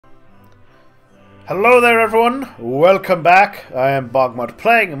Hello there everyone, welcome back. I am BogMod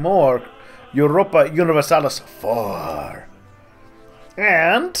playing more Europa Universalis 4.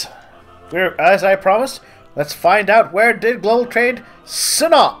 And, as I promised, let's find out where did global trade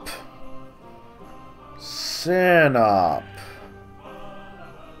Sinop. Sinop.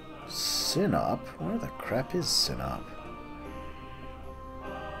 Where the crap is Sinop?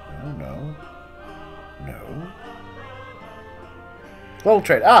 Oh no. No. Global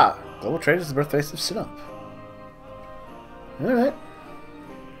trade. Global trade is the birthplace of Sinop. Alright.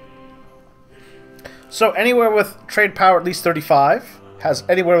 So anywhere with trade power at least 35 has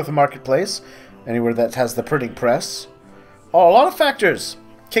anywhere with a marketplace, anywhere that has the printing press. Oh, a lot of factors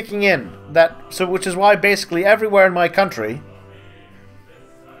kicking in. Which is why basically everywhere in my country.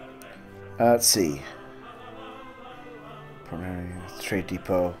 Let's see. Primary trade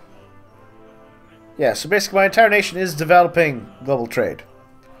depot. Yeah, so basically my entire nation is developing global trade,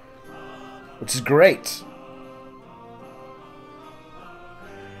 which is great.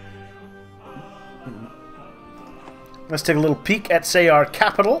 Let's take a little peek at, say, our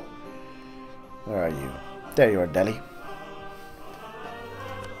capital. Where are you? There you are, Delhi.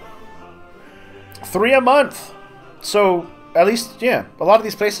 3 a month. So, at least, yeah, a lot of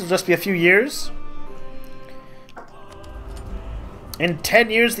these places will just be a few years. In 10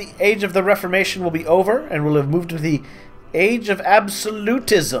 years, the age of the Reformation will be over, and we'll have moved to the age of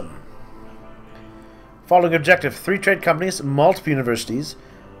absolutism. Following objective: 3 trade companies, multiple universities,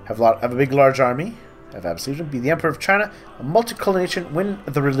 have a big, large army, have absolutism, be the Emperor of China, a multicultural nation, win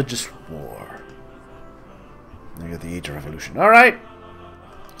the religious war. Now you're the age of revolution. Alright!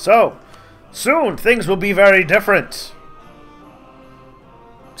 So, soon things will be very different.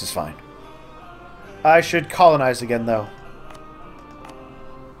 Which is fine. I should colonize again, though.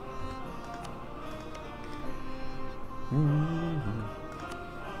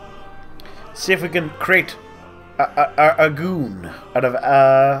 See if we can create a goon out of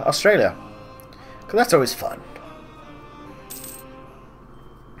Australia. Because that's always fun.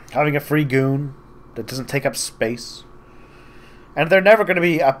 Having a free goon that doesn't take up space. And they're never going to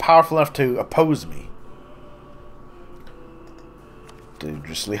be powerful enough to oppose me.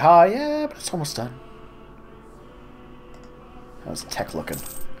 Dangerously high, yeah, but it's almost done. How's tech looking?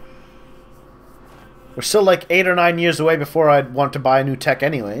 We're still like 8 or 9 years away before I'd want to buy a new tech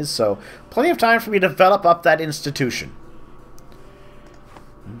anyways, so plenty of time for me to develop up that institution.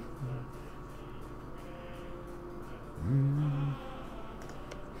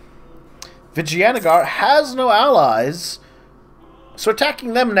 Vijayanagar has no allies, so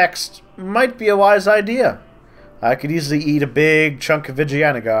attacking them next might be a wise idea. I could easily eat a big chunk of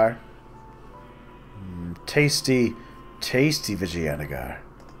Vijayanagar. Tasty, tasty Vijayanagar.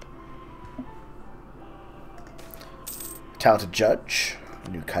 Talented judge, a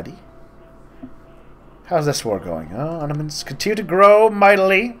new cuddy. How's this war going? Oh, ornaments continue to grow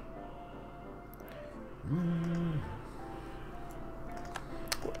mightily.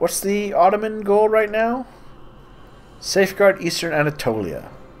 What's the Ottoman goal right now? Safeguard Eastern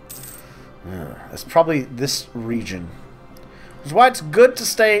Anatolia. That's probably this region. Which is why it's good to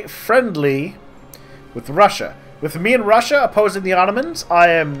stay friendly with Russia. With me and Russia opposing the Ottomans, I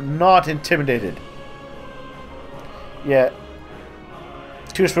am not intimidated. Yeah,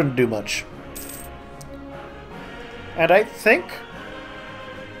 Tours wouldn't do much. And I think,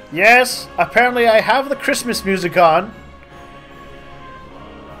 yes, apparently I have the Christmas music on,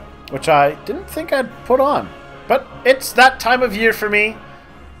 which I didn't think I'd put on. But it's that time of year for me,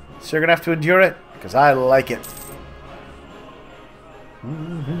 so you're going to have to endure it, because I like it.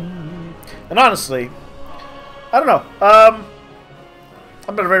 And honestly, I don't know,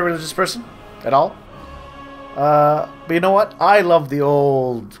 I'm not a very religious person at all. But you know what? I love the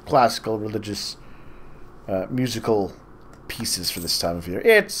old classical religious musical pieces for this time of year.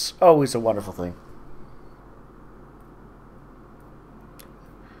 It's always a wonderful thing.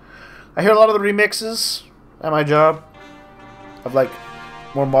 I hear a lot of the remixes at my job of like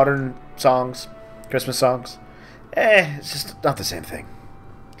more modern songs, Christmas songs. It's just not the same thing.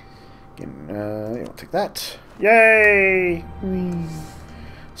 You won't take that. Yay!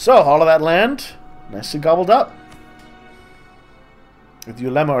 So, all of that land nicely gobbled up. If the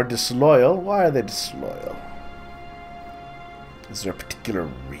Ulema are disloyal, why are they disloyal? Is there a particular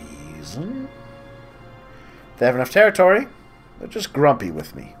reason? If they have enough territory, they're just grumpy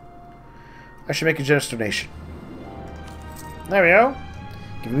with me. I should make a generous donation. There we go.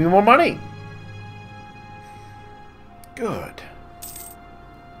 Give me more money. Good.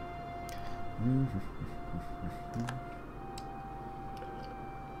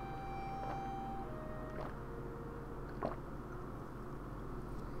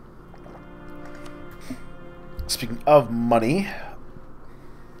 Speaking of money,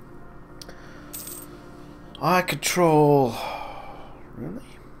 I control... Really?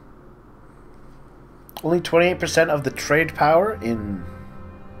 Only 28% of the trade power in...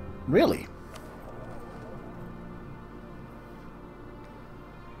 Really?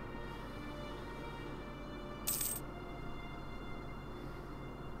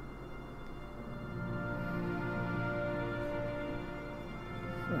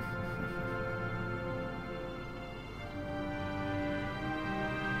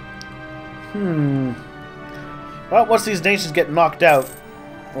 Well, once these nations get knocked out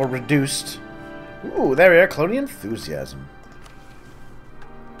or reduced... Ooh, there we are. Colonial enthusiasm.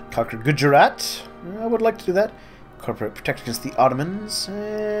 Conquer Gujarat. I would like to do that. Incorporate protect against the Ottomans.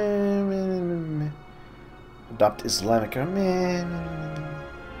 Adopt Islamic.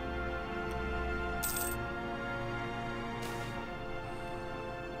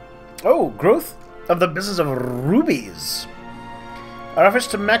 Oh, growth of the business of rubies. Our efforts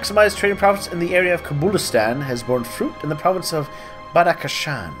to maximize trading profits in the area of Kabulistan has borne fruit in the province of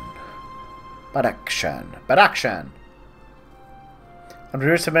Badakhshan. Badakhshan.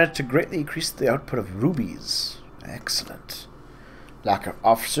 Entrepreneurs have managed to greatly increase the output of rubies. Excellent. Lack of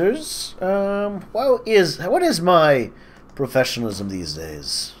officers. What is my professionalism these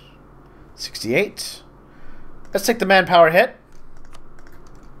days? 68. Let's take the manpower hit.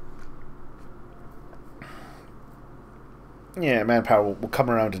 Yeah, manpower will come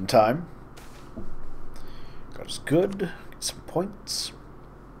around in time. Got us good. Get some points.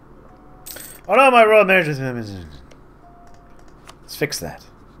 Oh no, my royal marriage. Let's fix that.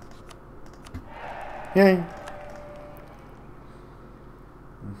 Yay.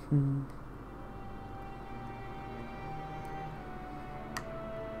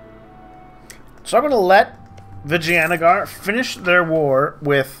 So I'm going to let Vijayanagar finish their war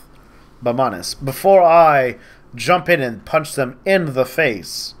with Bamanis before I jump in and punch them in the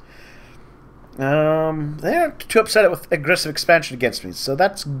face. They're too upset with aggressive expansion against me, so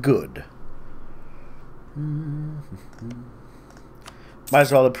that's good. Might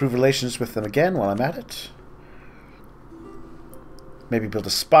as well improve relations with them again while I'm at it. Maybe build a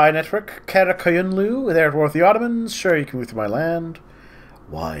spy network. Karakayunlu, they're at war with the Ottomans. Sure, you can move through my land.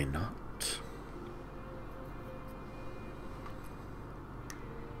 Why not?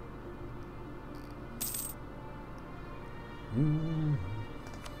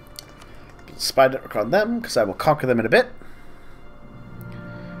 Spy network on them, because I will conquer them in a bit.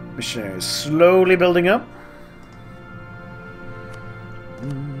 Missionaries slowly building up.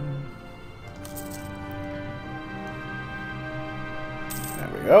 There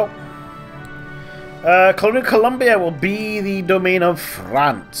we go. Colonial Colombia will be the domain of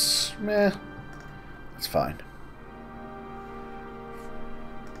France. Meh, that's fine.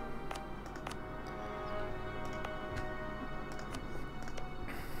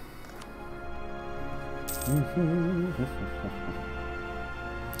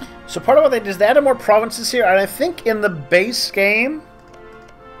 So part of what they did is they added more provinces here, and I think in the base game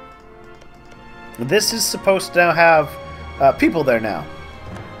this is supposed to now have people there now.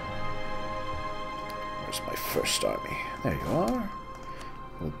 Where's my first army? There you are.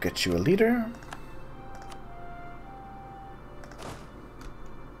 We'll get you a leader.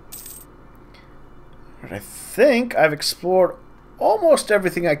 I think I've explored almost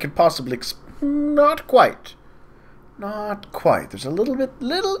everything I could possibly explore. Not quite. Not quite. There's a little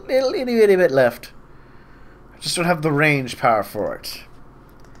itty bitty bit left. I just don't have the range power for it.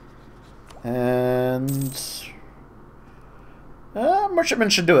 And merchantmen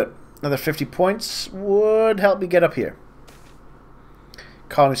should do it. Another 50 points would help me get up here.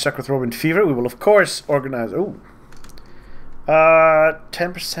 Colony stuck with Roman fever. We will of course organize. Ooh.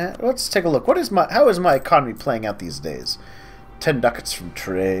 10%. Let's take a look. How is my economy playing out these days? 10 ducats from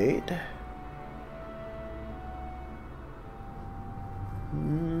trade.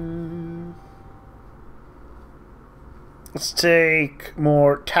 Let's take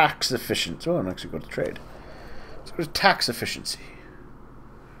more tax efficiency. Oh, I'm actually going to trade. Let's go to tax efficiency.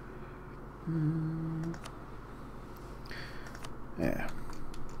 Yeah.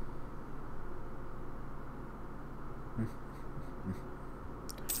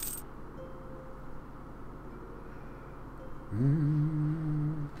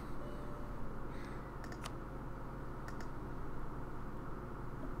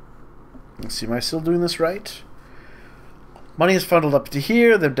 Let's see, am I still doing this right? Money is funneled up to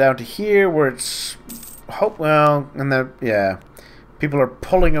here, then down to here, where it's... well, and then, yeah. People are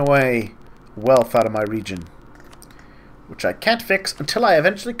pulling away wealth out of my region. Which I can't fix until I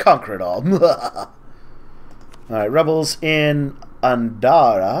eventually conquer it all. Alright, rebels in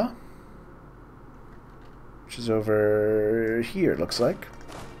Andara. which is over here, it looks like.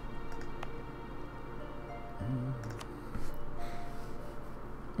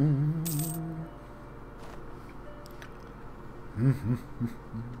 Come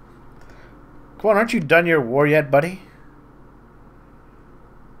on, aren't you done your war yet, buddy?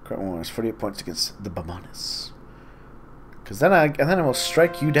 Current war is 48 points against the Bamanis. Because then I will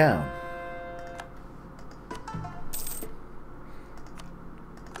strike you down.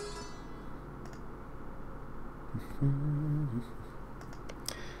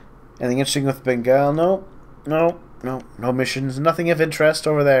 Anything interesting with Bengal? No. No missions. Nothing of interest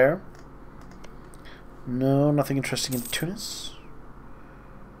over there. No, nothing interesting in Tunis.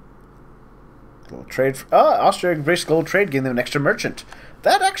 Gold trade. Austria embraced gold trade, giving them an extra merchant.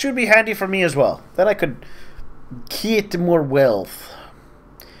 That actually would be handy for me as well. Then I could get more wealth.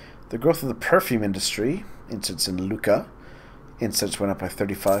 The growth of the perfume industry. Incense in Lucca. Incense went up by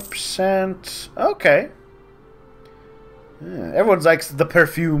 35%. Okay. Yeah, everyone likes the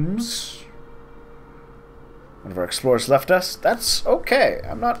perfumes. One of our explorers left us. That's okay.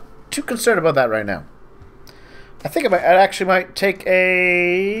 I'm not too concerned about that right now. I think I actually might take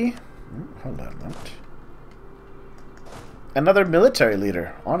a... Hold on a minute. Another military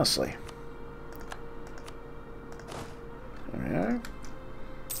leader, honestly. There we are.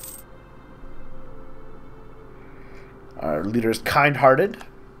 Our leader is kind-hearted.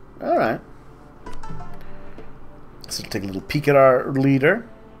 Alright. So take a little peek at our leader.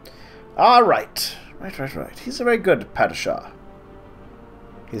 Alright. Right. He's a very good Padishah.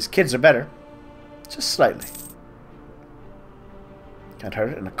 His kids are better. Just slightly.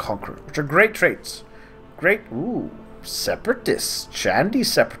 Kind-hearted and a conqueror, which are great traits. Great, separatists. Chandi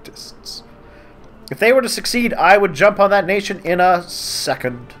separatists. If they were to succeed, I would jump on that nation in a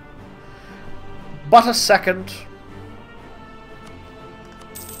second. But a second.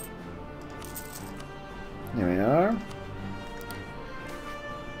 Here we are.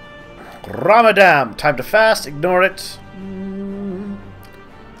 Ramadan. Time to fast. Ignore it.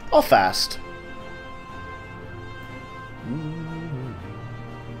 I'll fast.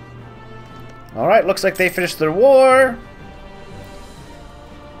 Alright, looks like they finished their war.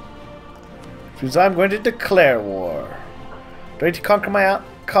 Which means I'm going to declare war. Do I need to conquer my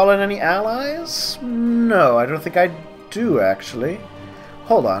call in any allies? No, I don't think I do, actually.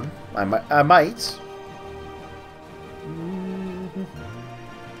 Hold on. I might.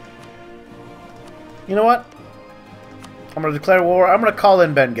 You know what? I'm going to declare war. I'm going to call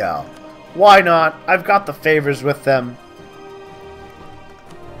in Bengal. Why not? I've got the favors with them.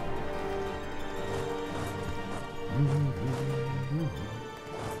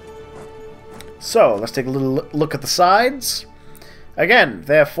 So, let's take a little look at the sides. Again,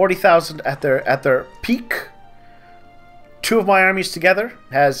 they have 40,000 at their peak. Two of my armies together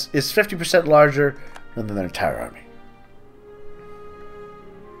is 50% larger than their entire army.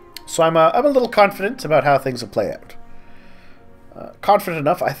 So I'm a little confident about how things will play out. Confident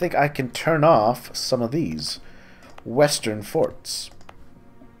enough, I think I can turn off some of these western forts.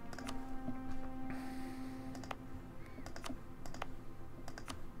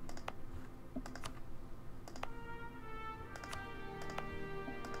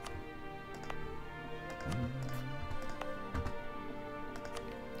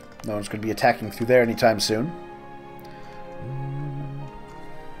 No one's going to be attacking through there anytime soon.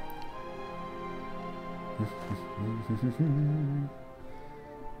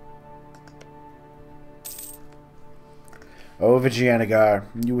 Oh, Vijayanagar,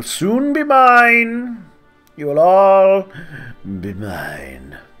 you will soon be mine. You will all be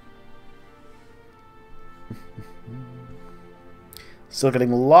mine. Still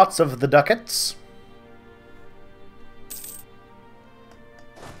getting lots of the ducats.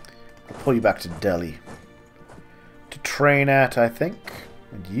 I'll pull you back to Delhi to train at, I think.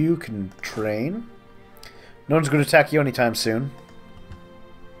 And you can train. No one's going to attack you anytime soon.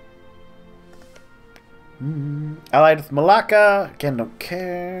 Allied with Malacca. Again, don't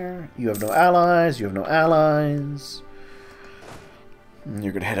care. You have no allies. You have no allies. And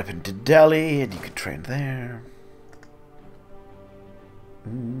you're going to head up into Delhi, and you can train there.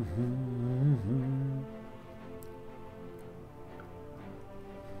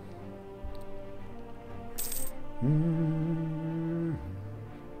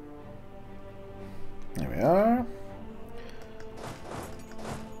 There we are.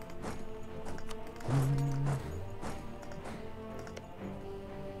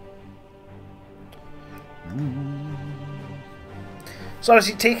 So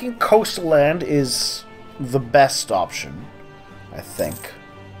honestly, taking coastal land is the best option, I think.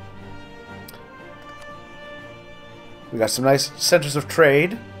 We got some nice centers of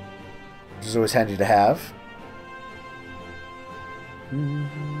trade, which is always handy to have.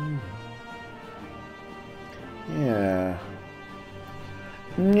 Yeah.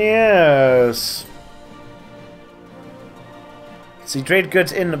 Yes. See, trade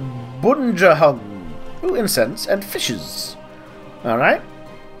goods in Bunjahung. Ooh, incense and fishes. Alright.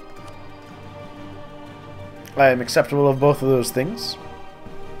 I am acceptable of both of those things.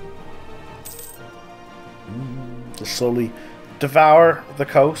 To slowly devour the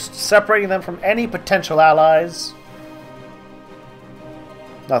coast, separating them from any potential allies.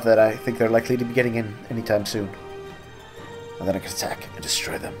 Not that I think they're likely to be getting in anytime soon. And then I can attack and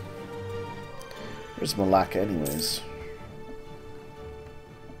destroy them. Where's Malacca anyways?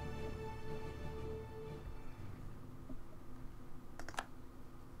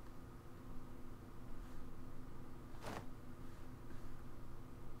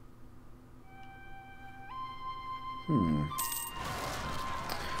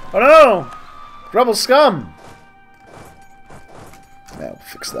 Oh no! Rebel scum! Yeah, we'll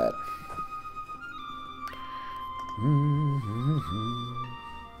fix that.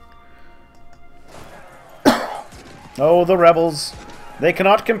 Oh, the rebels. They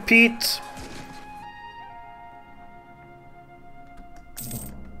cannot compete.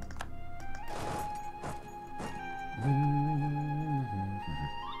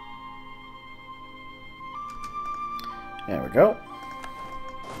 There we go.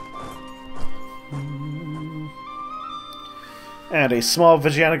 And a small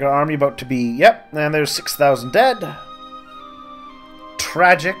Vijayanagar army about to be... Yep, and there's 6,000 dead.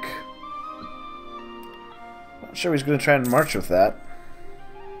 Tragic. Not sure he's going to try and march with that.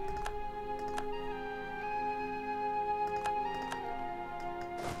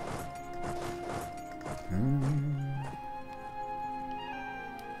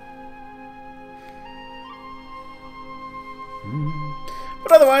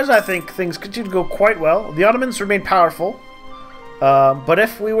 But otherwise, I think things continue to go quite well. The Ottomans remain powerful. But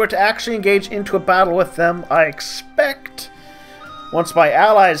if we were to actually engage into a battle with them, I expect, once my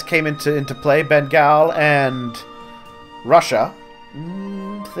allies came into play, Bengal and Russia,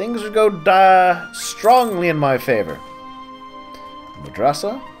 things would go strongly in my favor.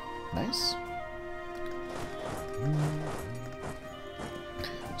 Madrasa, nice.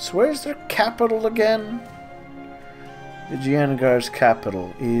 So where's their capital again? Vijayanagar's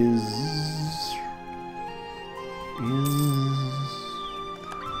capital is...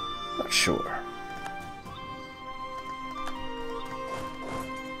 Not sure.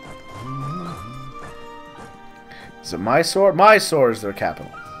 Is it Mysore? Mysore is their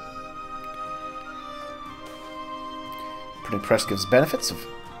capital. Printing press gives benefits of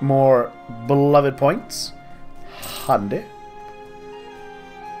more beloved points. Hande.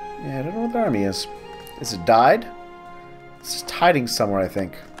 Yeah, I don't know what the army is. Is it died? It's just hiding somewhere, I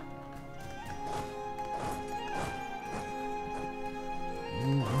think.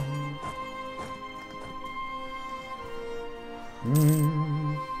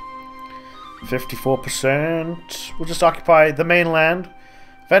 54%. We'll just occupy the mainland.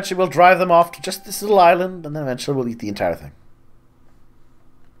 Eventually we'll drive them off to just this little island, and then eventually we'll eat the entire thing.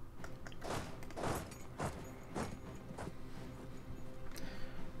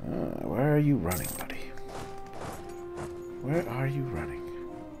 Where are you running, buddy? Where are you running?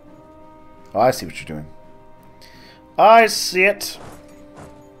 Oh, I see what you're doing. I see it.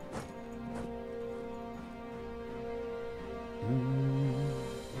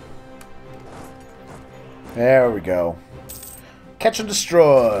 There we go. Catch and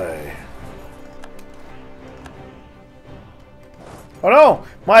destroy. Oh no!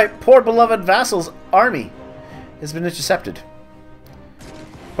 My poor beloved vassal's army has been intercepted.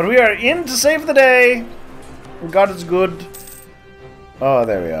 But we are in to save the day. God is good. Oh,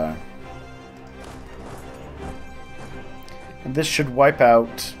 there we are. And this should wipe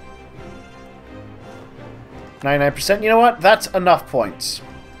out 99%. You know what? That's enough points.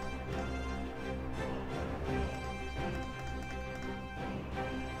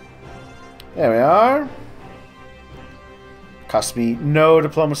 There we are. Cost me no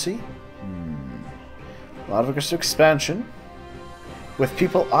diplomacy. A lot of aggressive expansion. With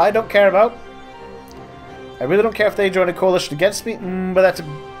people I don't care about. I really don't care if they join a coalition against me, but that's a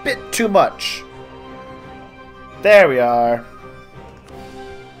bit too much. There we are.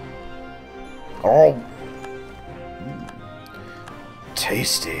 Oh.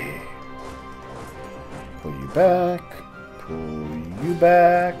 Tasty. Pull you back. Pull you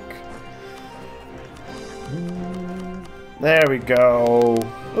back. There we go.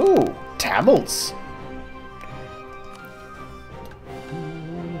 Ooh, Tamils.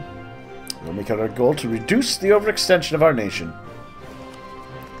 We'll make it our goal to reduce the overextension of our nation.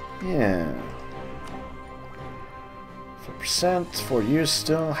 Yeah. 4%, 4 years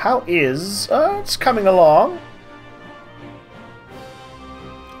still. How is... it's coming along.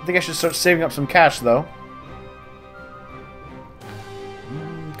 I think I should start saving up some cash, though.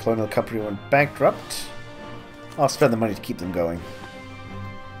 Colonial company went bankrupt. I'll spend the money to keep them going.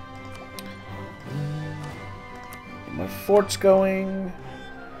 Get my fort's going.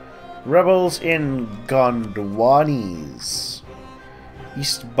 Rebels in Gondwanis.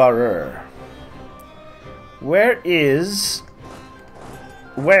 East Barrer. Where is...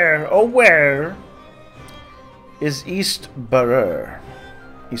 Where, oh where is East Barrer?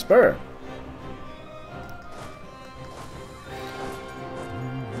 East Barrer.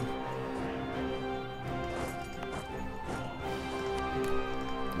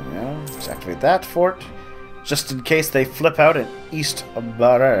 Yeah, let's activate that fort. Just in case they flip out at East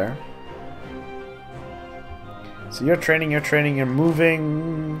Barrer. So you're training, you're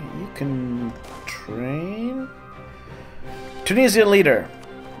moving. You can train. Tunisian leader.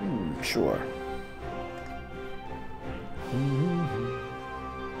 Sure.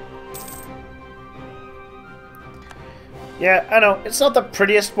 Yeah, I know. It's not the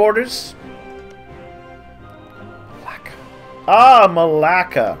prettiest borders. Malacca. Ah,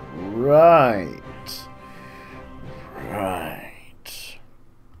 Malacca. Right. Right.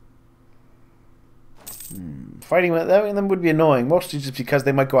 Fighting with them would be annoying, mostly just because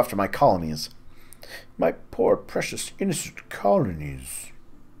they might go after my colonies. My poor, precious, innocent colonies.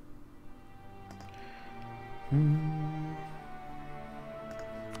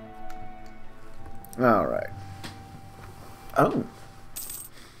 Alright. Oh.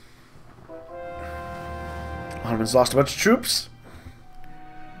 Ottoman's lost a bunch of troops.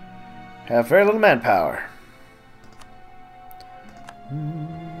 Have very little manpower.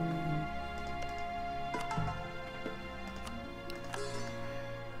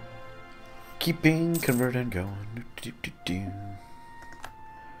 Keeping, converting, going.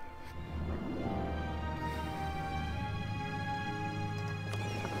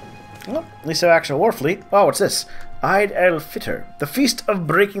 Well, at least I have actual war fleet. Oh, what's this? Eid el-Fitr, the feast of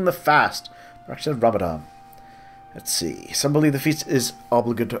breaking the fast. Actually, Ramadan. Let's see. Some believe the feast is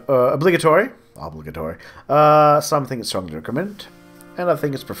obligatory. Some think it's strongly recommended, and I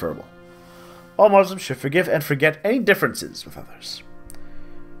think it's preferable. All Muslims should forgive and forget any differences with others.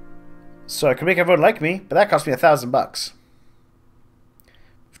 So I can make everyone like me, but that cost me $1,000.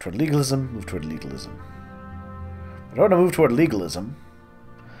 Move toward legalism. Move toward legalism. I don't want to move toward legalism.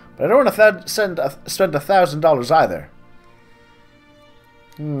 But I don't want to spend $1,000 either.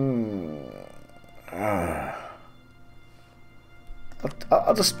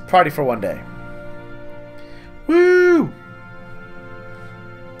 I'll just party for one day. Woo!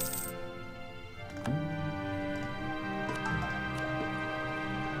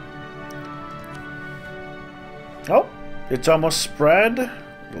 Oh, it's almost spread.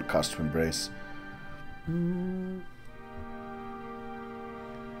 It'll cost to embrace.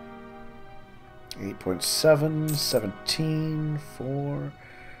 8.7, 17, 4,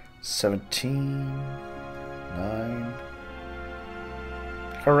 17, 9.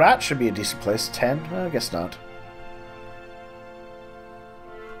 Herat should be a decent place. 10? Well, I guess not.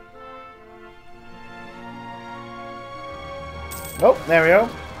 Oh, there we go.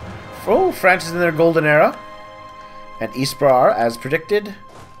 Oh, France is in their golden era. And East Barrer, as predicted,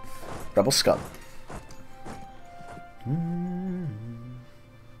 rebel scum.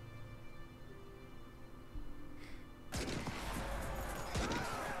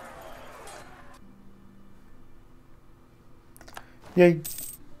 Yay.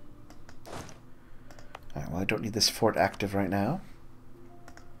 Alright, well, I don't need this fort active right now.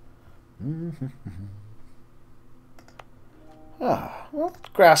 Well,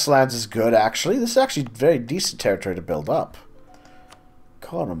 grasslands is good, actually. This is actually very decent territory to build up.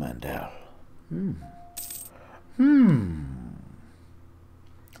 Coromandel. A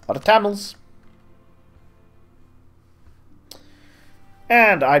lot of Tamils.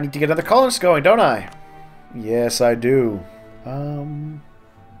 And I need to get another colonist going, don't I? Yes, I do.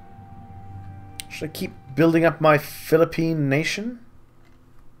 Should I keep building up my Philippine nation?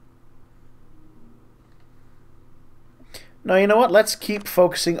 No, you know what? Let's keep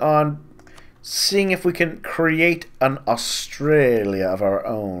focusing on seeing if we can create an Australia of our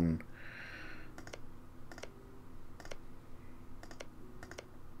own.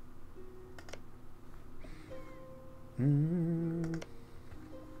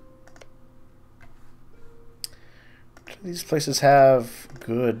 These places have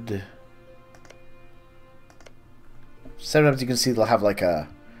good... Sometimes you can see they'll have like a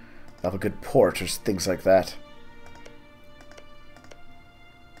good port or things like that.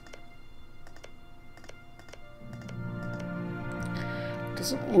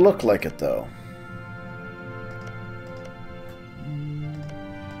 Doesn't look like it, though.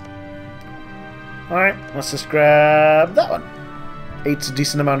 Alright, let's just grab that one. 8's a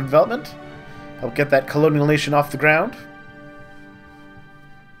decent amount of development. I'll get that colonial nation off the ground.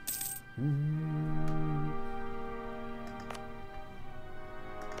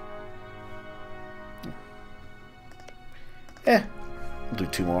 We'll do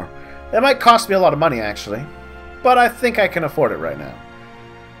 2 more. It might cost me a lot of money, actually. But I think I can afford it right now.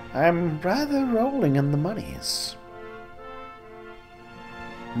 I'm rather rolling in the monies.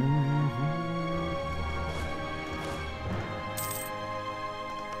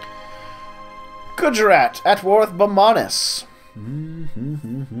 Gujarat at war with Bamanis.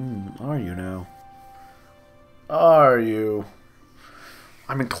 Are you now? Are you?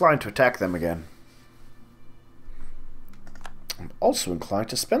 I'm inclined to attack them again. I'm also inclined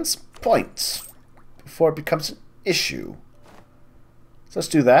to spend some points before it becomes an issue. So let's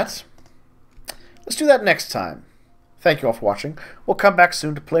do that. Let's do that next time. Thank you all for watching. We'll come back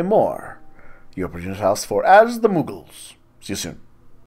soon to play more. Your Opportunity House 4 as the Mughals. See you soon.